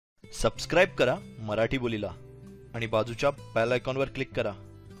Subscribe करा मराठी बोलीला आणि बाजूच्या बेल आयकॉनवर क्लिक करा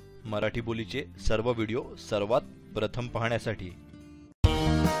मराठी बोलीचे सर्व व्हिडिओ सर्वात प्रथम पाहण्यासाठी।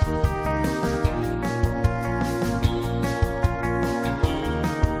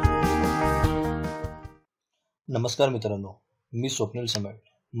 नमस्कार मित्रांनो, मी स्वप्नील समेळ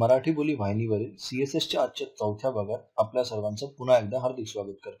मराठी बोली वाहिनीवरील सीएसएसच्या आजच्या चौथ्या भागात आपल्या सर्वांचं पुन्हा एकदा हार्दिक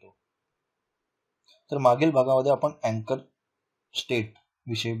स्वागत करतो। तर मागील भागामध्ये आपण अँकर स्टेट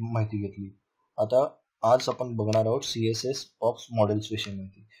विषयी माहिती घेतली। आता आज आपण बघणार आहोत सीएसएस बॉक्स मॉडेल्स विषयी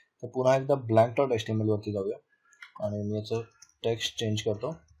माहिती। तर पुन्हा एकदा blank.html वरती जाऊया आणि मी याचं टेक्स्ट चेंज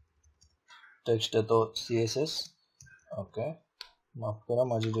करतो। टेक्स्ट येतो सीएसएस। ओके, माफ करा,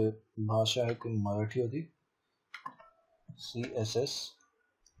 माझी जी भाषा आहे ती मराठी होती।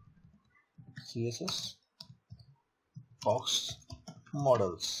 CSS box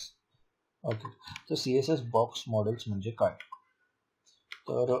models. ओके, तर सीएसएस बॉक्स मॉडेल्स म्हणजे काय?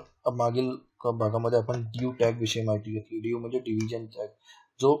 तर मागील भागामध्ये आपण ड्यू टॅग विषयी माहिती घेतली। ड्यू म्हणजे डिव्हिजन टॅग,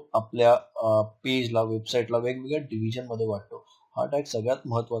 जो आपल्या पेजला वेबसाईटला वेगवेगळ्या डिव्हिजन मध्ये वाटतो। हा टॅग सगळ्यात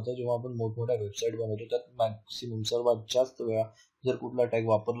महत्त्वाचा जेव्हा आपण मोठमोठ्या वेबसाईट बनवतो, त्यात मॅक्सिमम सर्वात जास्त वेळा जर कुठला टॅग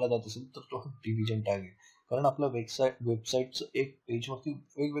वापरला जात असेल तर तो डिव्हिजन टॅग आहे। कारण आपल्या वेबसाईटचं एक पेजवरती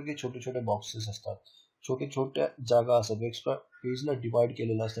वेगवेगळे छोटे छोटे बॉक्सेस असतात, छोटे छोट्या जागा असतात, एक्स्ट्रा पेजला डिवाइड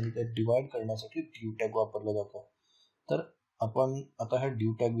केलेलं असतं आणि त्या डिवाइड करण्यासाठी ड्यू टॅग वापरलं जातं। तर आपण आता ह्या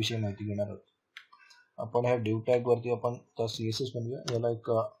ड्यू टॅग विषयी माहिती घेणार आहोत। आपण ह्या ड्यू टॅग वरती आपण आता सीएसएस बनवूया, याला एक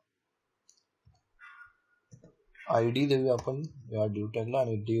आयडी देऊया आपण या ड्यू टॅगला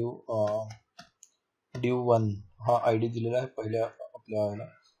आणि ड्यू 1 हा आयडी दिलेला आहे पहिल्या आपल्या याला।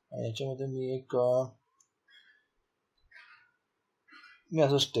 आणि याच्यामध्ये मी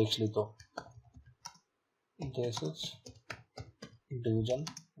असंच टेक्स्ट लिहितो, डिव्हिजन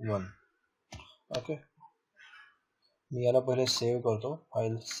 1। ओके, मी याला पहिले सेव्ह करतो,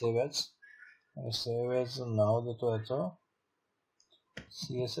 फाईल सेव्ह ॲज, आणि सेव्ह ॲज नाव देतो याचं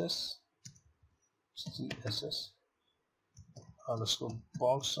सीएसएस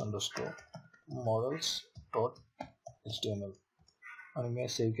box models .html आणि मी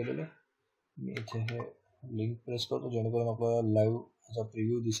सेव्ह केलेले। मी इथे हे लिंक प्रेस करतो जेणेकरून आपल्याला लाईव्ह याचा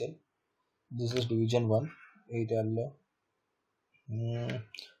प्रिव्ह्यू दिसेल। दिस इज डिव्हिजन 1 इथे आलेलं।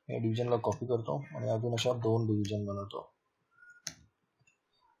 या डिव्हिजनला कॉपी करतो आणि अजून अशा 2 डिव्हिजन बनवतो।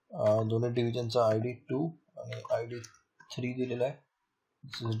 दोन्ही डिव्हिजनचा आयडी 2 आणि आयडी 3 दिलेला आहे।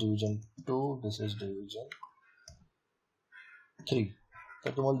 दिस is division 2, this is division 3।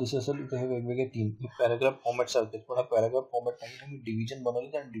 तर तुम्हाला दिसत असेल इथे हे वेगवेगळे 3 पॅराग्राफ फॉर्मॅट सारखे, पण हा पॅराग्राफ फॉर्मॅट नाही, मी डिव्हिजन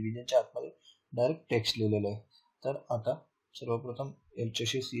बनवले आणि डिव्हिजनच्या आतमध्ये डायरेक्ट टेक्स्ट लिहिलेलं आहे। तर आता सर्वप्रथम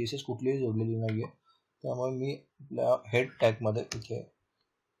याच्याशी सीएसएस कुठलीही जोडलेली नाहीये, त्यामुळे मी आपल्या हेड टॅग मध्ये इथे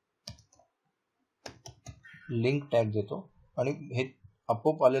लिंक टॅग देतो आणि हे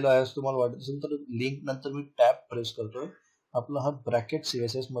आपोआप आलेलं आहे असं तुम्हाला वाटत असेल तर लिंक नंतर मी टॅब प्रेस करतोय। आपला हा ब्रॅकेट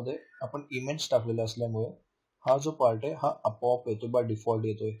सीएसएस मध्ये आपण इमेज टाकलेला असल्यामुळे हा जो पार्ट आहे हा आपोआप येतो, बाय डिफॉल्ट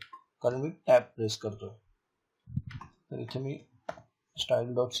येतोय, कारण मी टॅब प्रेस करतोय। तर इथे मी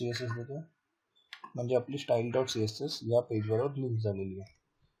style.css देतो, म्हणजे आपली style.css या पेजवर लिंक झालेली आहे।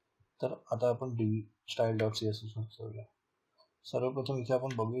 तर आता आपण style.css वर जाऊया। सर्वप्रथम इथे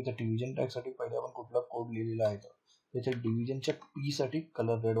आपण बघूया, इथे डिव्हिजन टॅग साठी पहिले आपण कुठला कोड लिहिलेला आहे। तर इथे डिव्हिजनच्या पी साठी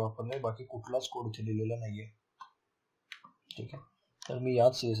कलर रेड वापरलाय, बाकी कुठलाच कोड इथे लिहिलेला नाहीये। ठीक आहे, तर मी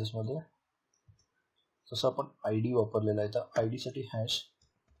याच सीएसएस मध्ये जसं आपण आयडी वापरलेला आहे, तर आयडी साठी हॅश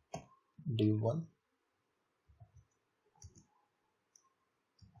div1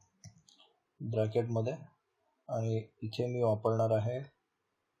 ब्रॅकेट मध्ये, आणि इथे मी वापरणार आहे,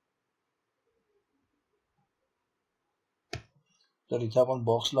 तर इथे आपण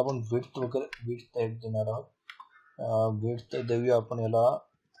बॉक्सला आपण विड्थ देणार आहोत। विड्थ देऊया आपण याला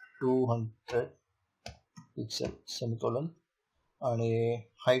 200 पिक्सेल सेमीकोलन, आणि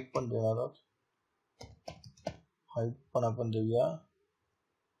हाईट पण देणार आहोत, हाईट पण आपण देऊया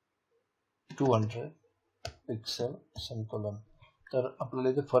 200 पिक्सेल सेमीकोलन। तर आपल्याला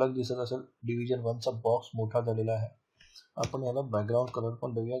इथे फरक दिसत असेल, डिव्हिजन 1 चा बॉक्स मोठा झालेला आहे। आपण याला बॅकग्राऊंड कलर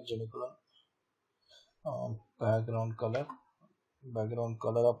पण देऊया, जेणेकरून बॅकग्राऊंड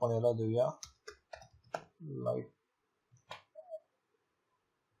कलर आपण याला देऊया लाईट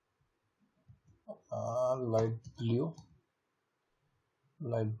ब्ल्यू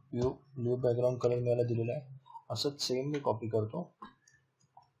बॅकग्राऊंड कलर मी याला दिलेला आहे। असंच सेम मी कॉपी करतो,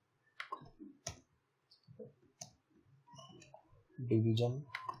 डिव्हिजन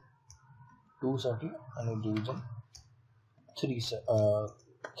 2 साठी आणि डिव्हिजन 3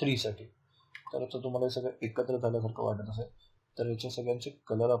 साठी। तर आता तुम्हाला सगळं एकत्र झाल्यासारखं वाटत असेल, तर याच्या सगळ्यांचे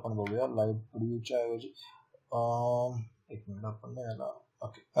कलर आपण बघूया। लाईट ब्ल्यूच्या ऐवजी एक मिनिट, आपण याला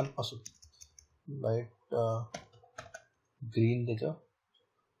ओके, आणि असं लाईट ग्रीन देतो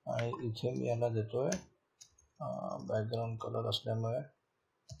आणि इथे मी याला देतोय बॅकग्राऊंड कलर असल्यामुळे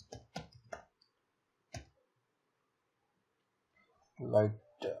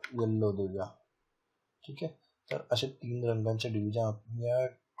लाईट येल्लो देऊया. ठीक आहे, तर असे 3 रंगांचे डिव्हिजन. या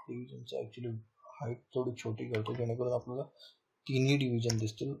डिव्हिजनची ऍक्च्युली हाईट थोडी छोटी करतो जेणेकरून आपल्याला तिन्ही डिव्हिजन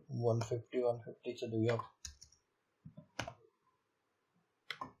दिसतील. 150 देऊया.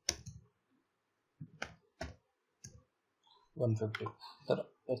 तर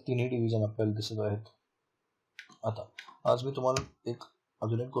तिन्ही डिव्हिजन आपल्याला दिसत आहेत. आता आज मी तुम्हाला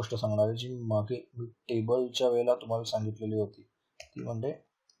अजून एक गोष्ट सांगणार आहे, जी मागे मी टेबलच्या वेळेला तुम्हाला सांगितलेली होती, ती म्हणजे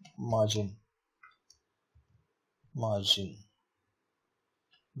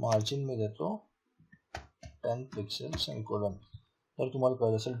मार्जिन मी देतो 10 पिक्सेल सेमीकोलन. तर तुम्हाला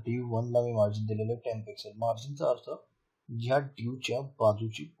कळत असेल D1 ला मी मार्जिन दिलेलं 10 पिक्सेल. मार्जिनचा अर्थ ह्या डिव्हच्या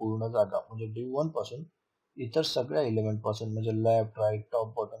बाजूची पूर्ण जागा, म्हणजे D1 पासून इतर सगळ्या एलिमेंट पासून, म्हणजे left, right,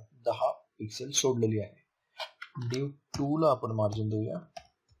 top, bottom 10 pixel सोडलेली आहे. D2 ला आपण मार्जिन देऊया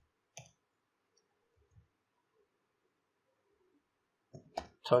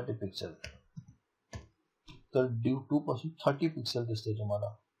 30 पिक्सेल. तर D2 पासून 30 पिक्सेल दिसते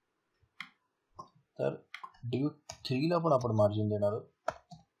तुम्हाला. तर D3 ला पण आपण मार्जिन देणार आहोत,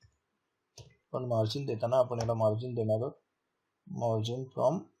 पण मार्जिन देताना आपण याला मार्जिन देणार आहोत मार्जिन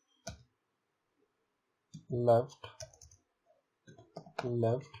फ्रॉम लेफ्ट,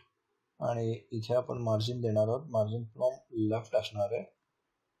 आणि इथे आपण मार्जिन देणार आहोत मार्जिन फ्रॉम लेफ्ट असणार आहे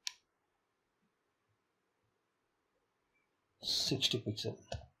 60 पिक्सेल.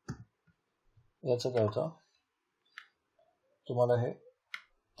 याचा अर्थ तुम्हाला हे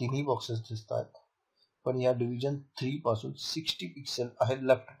तिन्ही बॉक्सेस दिसतात, पण या डिव्हिजन 3 पासून 60 पिक्सेल आहे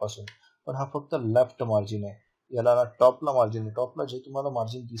लेफ्ट पासून, पण हा फक्त लेफ्ट मार्जिन आहे. याला टॉपला मार्जिन आहे. टॉपला जे तुम्हाला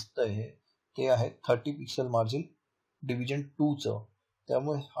मार्जिन दिसतंय ते आहे 30 पिक्सेल मार्जिन डिव्हिजन 2 चं.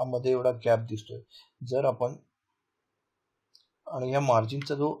 त्यामुळे हा मध्ये एवढा गॅप दिसतोय. जर आपण आणि या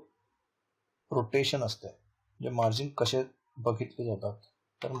मार्जिनचा जो रोटेशन असते, जे मार्जिन कसे बघितले जातात,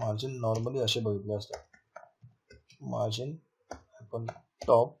 तर मार्जिन नॉर्मली असे बघितले असतात. मार्जिन आपण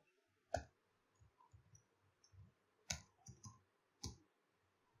top,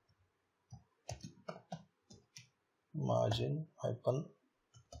 margin हायपन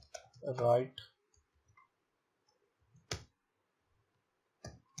right,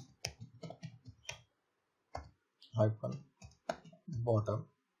 हायपन bottom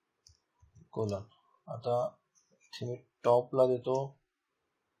colon. आता इथे मी टॉपला देतो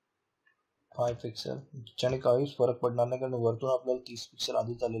 5 पिक्सेल, ज्याने काहीच फरक पडणार नाही, कारण वरतून आपल्याला 30 पिक्सेल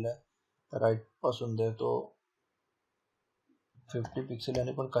आधीच आलेला आहे. राईट पासून देतो 50 पिक्सेल,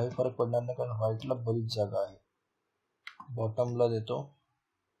 याने पण काही फरक पडणार नाही, कारण राईटला बरीच जागा आहे. बॉटमला देतो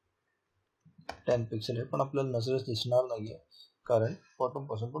 10 पिक्सेल, हे पण आपल्याला नजरेस दिसणार नाहीये, कारण बॉटम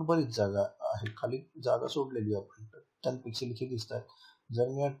पासून पण बरीच जागा आहे, खाली जागा सोडलेली आपण. 10 पिक्सेल इथे दिसत आहेत. जर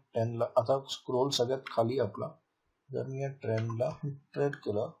मी या 10 ला आता स्क्रोल सगळ्यात खाली आपला, जर मी या ट्रेंडला ट्रेड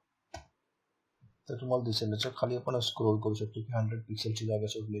केलं तर तुम्हाला दिसेल त्याच्या खाली आपण स्क्रोल करू शकतो की 100 पिक्सेलची जागा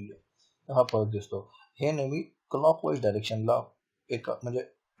सोडलेली आहे. तर हा फरक दिसतो. हे नेहमी क्लॉकवाईज डायरेक्शनला म्हणजे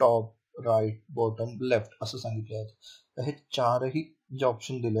टॉप, राईट, बॉटम, लेफ्ट असं सांगितलं आहे. तर हे चारही जे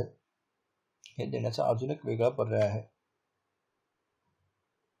ऑप्शन दिले हे देण्याचा अजून एक वेगळा पर्याय आहे,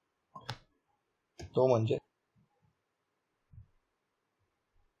 तो म्हणजे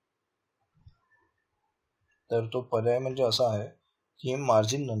पर्याय म्हणजे असा आहे की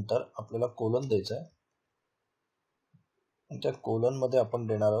मार्जिन नंतर आपल्याला कोलन द्यायचा आहे, आणि त्या कोलन मध्ये आपण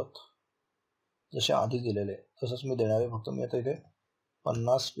देणार आहोत जसे आधी दिलेले तसंच मी देणार आहे. फक्त मी आता इथे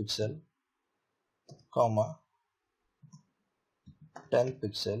 50 pixel comma 10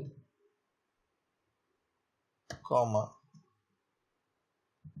 pixel comma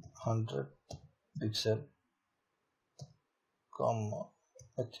 100 pixel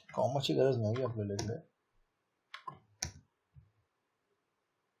कॉमाची गरज नाही आपल्याला इकडे.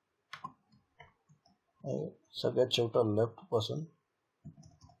 सगळ्यात शेवटा लेफ्ट पासून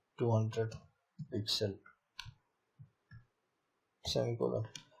 200 पिक्सेल सेमीकोलन.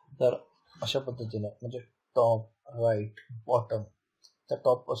 तर अशा पद्धतीने म्हणजे टॉप, राईट, बॉटम, त्या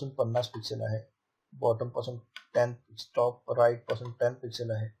टॉप पासून 50 पिक्सेल आहे, बॉटम पासून 10, टॉप राईट पासून 10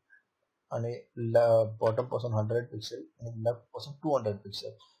 पिक्सेल आहे, आणि बॉटम पासून 100 पिक्सेल आणि लेफ्ट पासून 200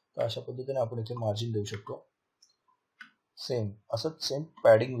 पिक्सेल. तर अशा पद्धतीने आपण इथे मार्जिन देऊ शकतो. असंच सेम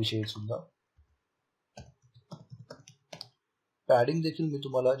पॅडिंग विषयी सुद्धा. पॅडिंग देखील मी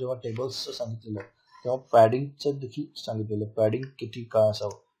तुम्हाला जेव्हा टेबल्सचं सांगितलेलं तेव्हा पॅडिंगचं देखील सांगितलेलं, पॅडिंग किती काय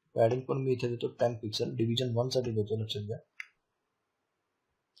असावं. पॅडिंग पण मी इथे देतो 10 पिक्सेल, डिव्हिजन 1 साठी देतो, लक्षात घ्या.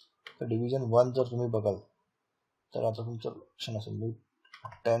 तर डिव्हिजन 1 जर तुम्ही बघाल तर आता तुमचं लक्षण असेल मी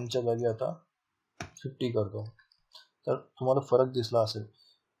 10च्या जागी आता 50 करतो, तर तुम्हाला फरक दिसला असेल.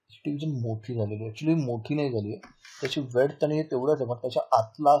 डिव्हिजन मोठी झालेली, ऍक्च्युली मोठी नाही झाली आहे, त्याची वेड्थ आणि हे तेवढंच आहे, पण त्याच्या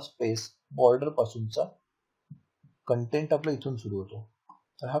आतला स्पेस बॉर्डर पासूनचा कंटेंट आपला इथून सुरू होतो.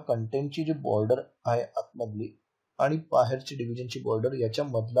 तर हा कंटेंटची जी बॉर्डर आहे आतमधली आणि बाहेरची डिव्हिजनची बॉर्डर याच्या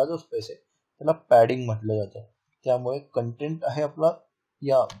मधला जो स्पेस आहे त्याला पॅडिंग म्हटलं जातं. त्यामुळे कंटेंट आहे आपला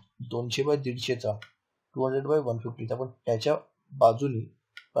या 200 बाय 150चा 200 बाय 150चा, पण त्याच्या बाजूनी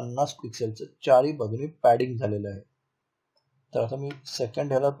 50 पिक्सेलचं चारही बाजूनी पॅडिंग झालेलं आहे. तर आता मी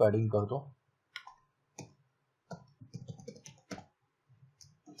सेकंड ह्याला पॅडिंग करतो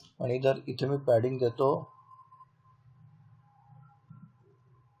आणि जर इथे मी पॅडिंग देतो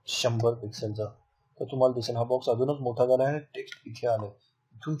 100 पिक्सेलचा, तर तुम्हाला दिसेल हा बॉक्स अजूनच मोठा झाला आहे आणि टेक्स्ट इथे आलंय.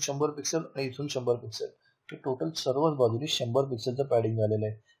 इथून 100 पिक्सेल आणि इथून 100 पिक्सेल, हे टोटल सर्वच बाजूनी 100 पिक्सेलचं पॅडिंग झालेलं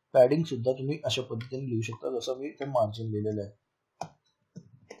आहे. पॅडिंग सुद्धा तुम्ही अशा पद्धतीने लिहू शकता जसं मी इथे मार्जिन लिहिलेलं आहे.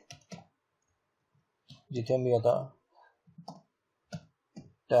 जिथे मी आता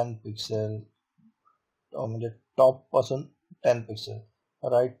 10 पिक्सेल म्हणजे टॉप पासून 10 पिक्सेल,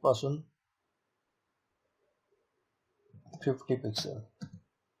 राईट पासून 50 पिक्सेल,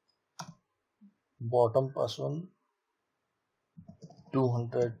 बॉटम पासून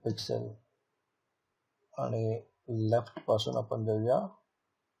 200 पिक्सेल आणि लेफ्ट पासून आपण देऊया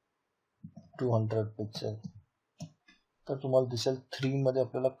 200 पिक्सेल. तर तुम्हाला दिसेल 3 मध्ये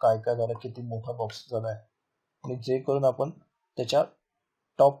आपल्याला काय काय झालं, किती मोठा बॉक्स झाला आहे. आणि जे करून आपण त्याच्या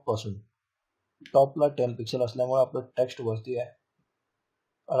टॉप पासून, टॉपला 10 पिक्सेल असल्यामुळे आपलं टेक्स्ट वरती आहे,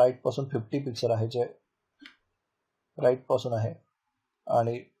 राईट पासून 50 पिक्सेल आहे जे राईट पासून आहे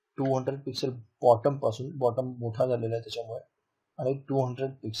आणि 200 पिक्सेल बॉटम पासून, बॉटम मोठा झालेला आहे त्याच्यामुळे, आणि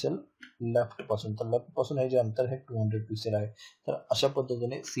 200 पिक्सेल लेफ्ट पासून, तर लेफ्ट पासून हे जे अंतर आहे 200 पिक्सेल आहे. तर अशा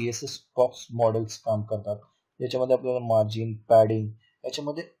पद्धतीने CSS बॉक्स मॉडेल्स काम करतात. याच्यामध्ये आपल्याला मार्जिन, पॅडिंग,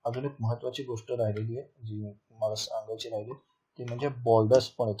 याच्यामध्ये अजून एक महत्वाची गोष्ट राहिलेली आहे जी मला सांगायची राहिली, ती म्हणजे बॉर्डर्स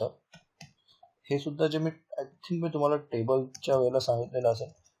पण येतात. हे सुद्धा जे मी आय थिंक मी तुम्हाला टेबलच्या वेळेला सांगितलेलं असेल,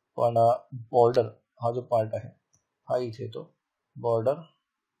 पण बॉर्डर हा जो पार्ट आहे हा इथे येतो, बॉर्डर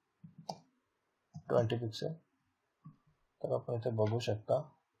 20 पिक्सेल. तर आपण इथे बघू शकता,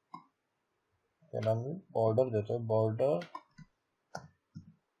 याला मी बॉर्डर देतोय, बॉर्डर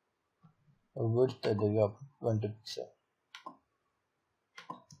विड्थ देऊया आपण 20 पिक्सेल.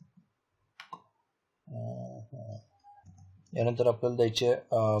 यानंतर आपल्याला द्यायचे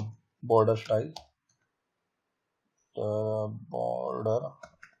बॉर्डर स्टाईल. तर बॉर्डर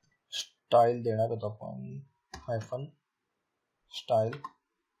स्टाईल देणार आहोत आपण hyphen style,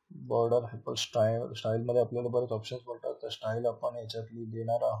 border hyphen style. Style मध्ये आपल्याला बरेच ऑप्शन्स मिळतात. तर स्टाईल आपण याच्यातली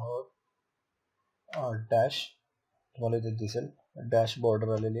देणार आहोत डॅश, तुम्हाला इथे दिसेल डॅश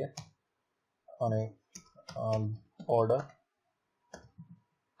बॉर्डर आलेली आहे. आणि बॉर्डर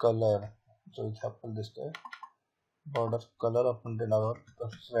कलर जो इथे आपल्याला दिसतोय, बॉर्डर कलर आपण देणार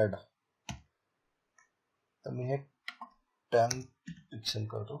आहोत रेड. तर मी हे 10 पिक्सेल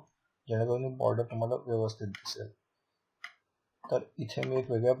करतो जेणेकरून बॉर्डर तुम्हाला व्यवस्थित दिसेल. तर इथे मी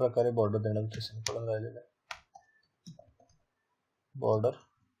एक वेगळ्या प्रकारे बॉर्डर देणार, इथे सिंपल राहिलेलं आहे. बॉर्डर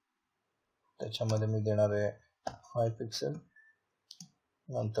त्याच्यामध्ये मी देणार आहे 5 पिक्सेल,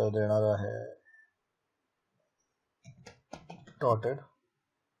 नंतर देणार आहे डॉटेड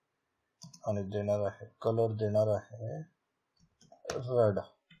आणि देणार आहे कलर, देणार आहे रेड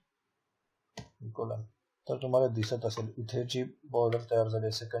कोलन. तर तुम्हाला दिसत असेल इथे जी बॉर्डर तयार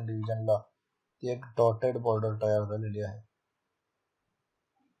झाली सेकंड डिव्हिजनला, ती एक डॉटेड बॉर्डर तयार झालेली आहे.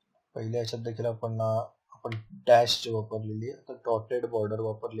 पहिल्या याच्यात देखील आपण डॅश वापरलेली आहे, तर डॉटेड बॉर्डर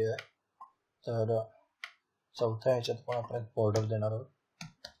वापरली आहे. तर चौथ्या ह्याच्यात पण आपण एक बॉर्डर देणार आहोत,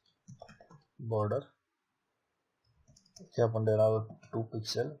 बॉर्डर इथे आपण देणार आहोत 2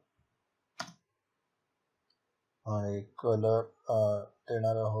 पिक्सेल आणि कलर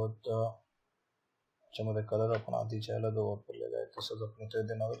देणार आहोत, त्याच्यामध्ये कलर आपण आधीच्या याला जो वापरलेला आहे तसंच आपण इथे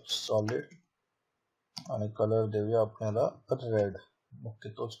देणार आहोत सॉलिड, आणि कलर देऊया आपल्याला रेड, मग ते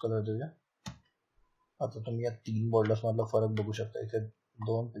तोच कलर देऊया. आता तुम्ही या 3 बॉर्डर्स मधला फरक बघू शकता. इथे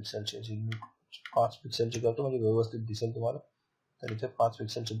 2 पिक्सेलची, जी मी 5 पिक्सेलची करतो म्हणजे व्यवस्थित दिसेल तुम्हाला. तर इथे 5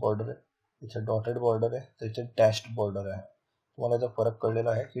 पिक्सेलची बॉर्डर आहे, इथे डॉटेड बॉर्डर आहे, तर इथे डॅश्ड बॉर्डर आहे. तुम्हाला याचा फरक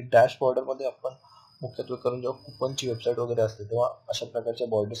कळलेला आहे की डॅश बॉर्डर मध्ये आपण मुख्यत्वे करून जेव्हा कुपनची वेबसाईट वगैरे असते तेव्हा अशा प्रकारच्या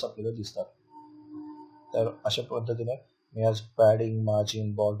बॉर्डर्स आपल्याला दिसतात. तर अशा पद्धतीने मी आज पॅडिंग,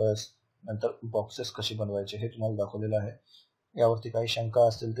 मार्जिन, बॉर्डर्स, नंतर बॉक्सेस कशी बनवायचे हे तुम्हाला दाखवलेलं आहे. यावरती काही शंका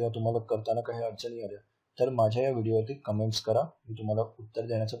असतील किंवा तुम्हाला करताना काही अडचणी आल्या तर माझ्या या व्हिडिओवरती कमेंट्स करा, मी तुम्हाला उत्तर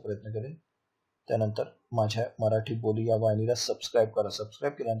देण्याचा प्रयत्न करेन. त्यानंतर माझ्या मराठी बोली या वाहिनीला सबस्क्राईब करा.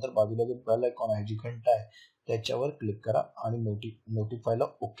 सबस्क्राईब केल्यानंतर बाजूला जो बेल आयकॉन आहे, जी घंटा आहे, त्याच्यावर क्लिक करा आणि नोटिफायला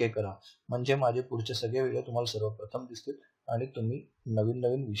ओके करा. म्हणजे माझे पुढचे सगळे व्हिडिओ तुम्हाला सर्वप्रथम दिसतील आणि तुम्ही नवीन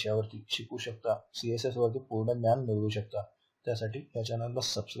नवीन विषयावरती शिकू शकता, CSS वरती पूर्ण ज्ञान मिळवू शकता. त्यासाठी या चॅनलला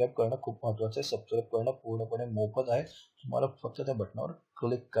सबस्क्राईब करणं खूप महत्त्वाचं आहे. सबस्क्राईब करणं पूर्णपणे मोफत आहे. तुम्हाला फक्त त्या बटनावर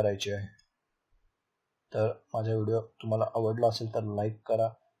क्लिक करायचे आहे. तर माझा व्हिडिओ तुम्हाला आवडला असेल तर लाईक करा,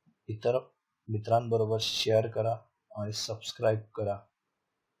 इतर मित्रांबरोबर शेअर करा आणि सबस्क्राईब करा.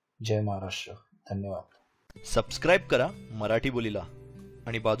 जय महाराष्ट्र. धन्यवाद. सबस्क्राईब करा मराठी बोलीला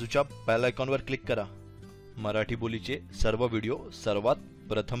आणि बाजूच्या बेल आयकॉनवर क्लिक करा मराठी बोलीचे सर्व व्हिडिओ सर्वात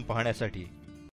प्रथम पाहण्यासाठी.